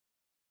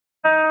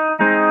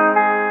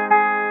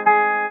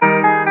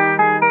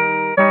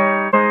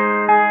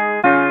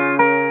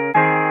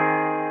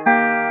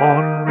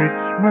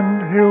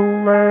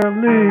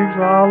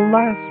a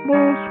lass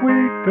more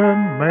sweet than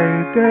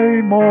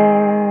May-day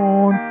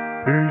morn,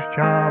 whose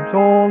charms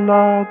all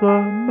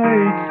other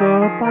maids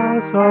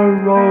surpass, a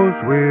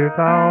rose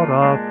without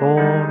a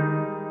thorn.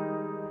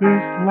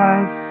 This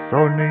lass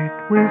so neat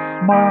with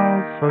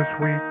smiles so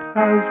sweet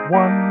has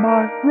won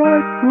my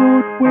right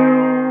good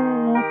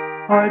will.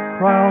 I'd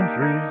crowns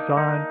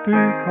resigned to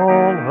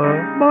call her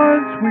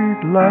mine,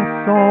 sweet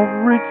lass of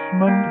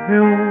Richmond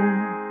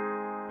Hill.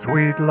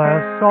 Sweet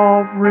lass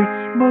of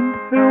Richmond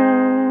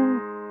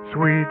Hill,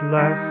 sweet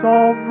lass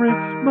of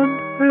Richmond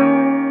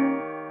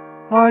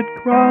Hill. I'd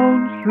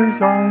crowns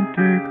resigned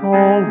to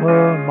call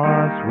her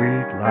my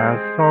sweet lass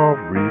of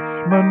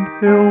Richmond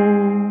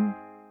Hill.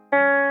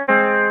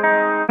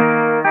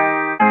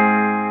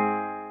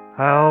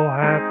 How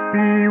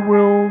happy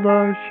will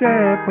the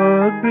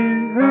shepherd be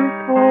who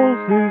calls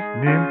this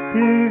nymph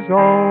his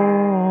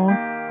own?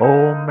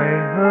 Oh, may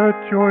her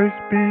choice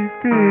be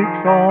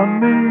fixed on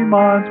me,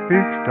 mine's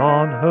fixed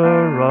on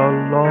her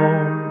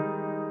alone.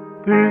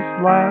 This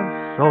lass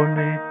so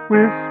neat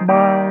with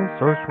smiles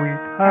so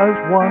sweet has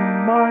won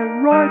my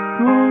right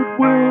good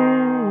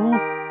will.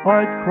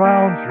 I'd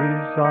crowns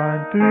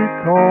resigned to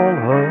call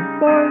her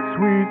my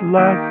sweet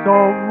lass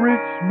of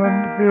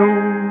Richmond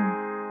Hill.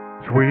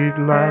 Sweet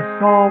lass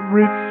of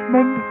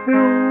Richmond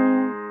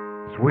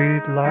Hill,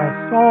 sweet lass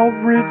of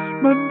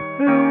Richmond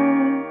Hill.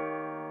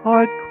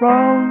 I'd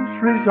crowns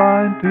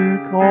resigned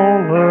to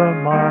call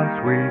her my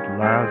sweet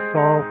lass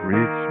of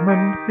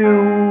Richmond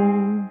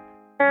Hill.